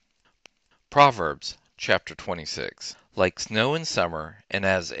Proverbs chapter 26. Like snow in summer, and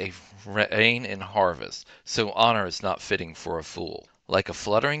as a rain in harvest, so honor is not fitting for a fool. Like a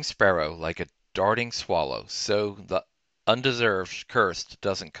fluttering sparrow, like a darting swallow, so the undeserved curse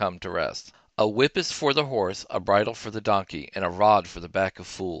doesn't come to rest. A whip is for the horse, a bridle for the donkey, and a rod for the back of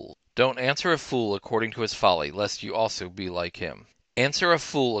fools. Don't answer a fool according to his folly, lest you also be like him. Answer a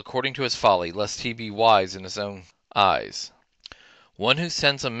fool according to his folly, lest he be wise in his own eyes. One who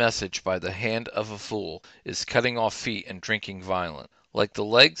sends a message by the hand of a fool is cutting off feet and drinking violence. Like the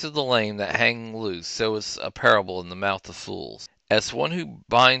legs of the lame that hang loose, so is a parable in the mouth of fools. As one who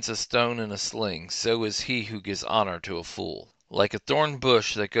binds a stone in a sling, so is he who gives honor to a fool. Like a thorn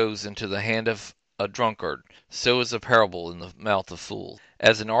bush that goes into the hand of a drunkard, so is a parable in the mouth of fools.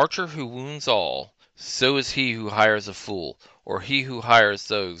 As an archer who wounds all, so is he who hires a fool, or he who hires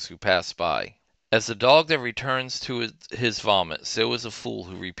those who pass by. As a dog that returns to his vomit, so is a fool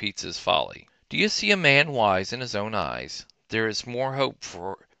who repeats his folly. Do you see a man wise in his own eyes? There is more hope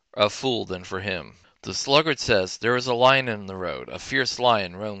for a fool than for him. The sluggard says, "There is a lion in the road, a fierce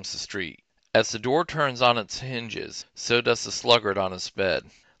lion roams the street." As the door turns on its hinges, so does the sluggard on his bed.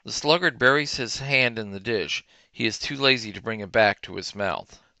 The sluggard buries his hand in the dish, he is too lazy to bring it back to his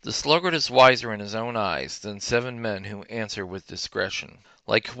mouth. The sluggard is wiser in his own eyes than 7 men who answer with discretion.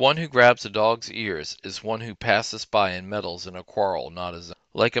 Like one who grabs a dog's ears is one who passes by and meddles in a quarrel not his own.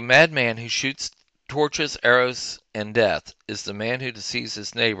 Like a madman who shoots torches, arrows, and death is the man who deceives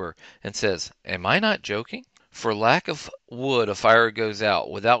his neighbor and says, "Am I not joking?" For lack of wood a fire goes out,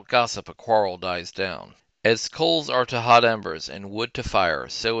 without gossip a quarrel dies down. As coals are to hot embers, and wood to fire,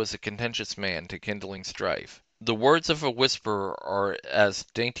 so is a contentious man to kindling strife. The words of a whisperer are as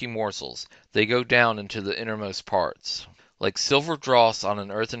dainty morsels, they go down into the innermost parts. Like silver dross on an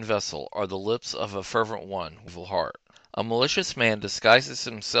earthen vessel are the lips of a fervent one with evil heart. A malicious man disguises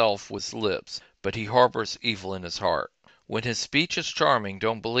himself with lips, but he harbors evil in his heart. When his speech is charming,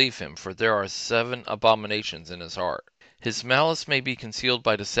 don't believe him, for there are 7 abominations in his heart. His malice may be concealed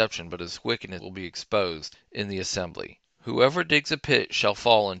by deception, but his wickedness will be exposed in the assembly. Whoever digs a pit shall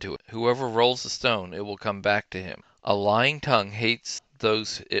fall into it. Whoever rolls a stone, it will come back to him. A lying tongue hates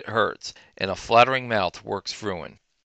those it hurts, and a flattering mouth works ruin.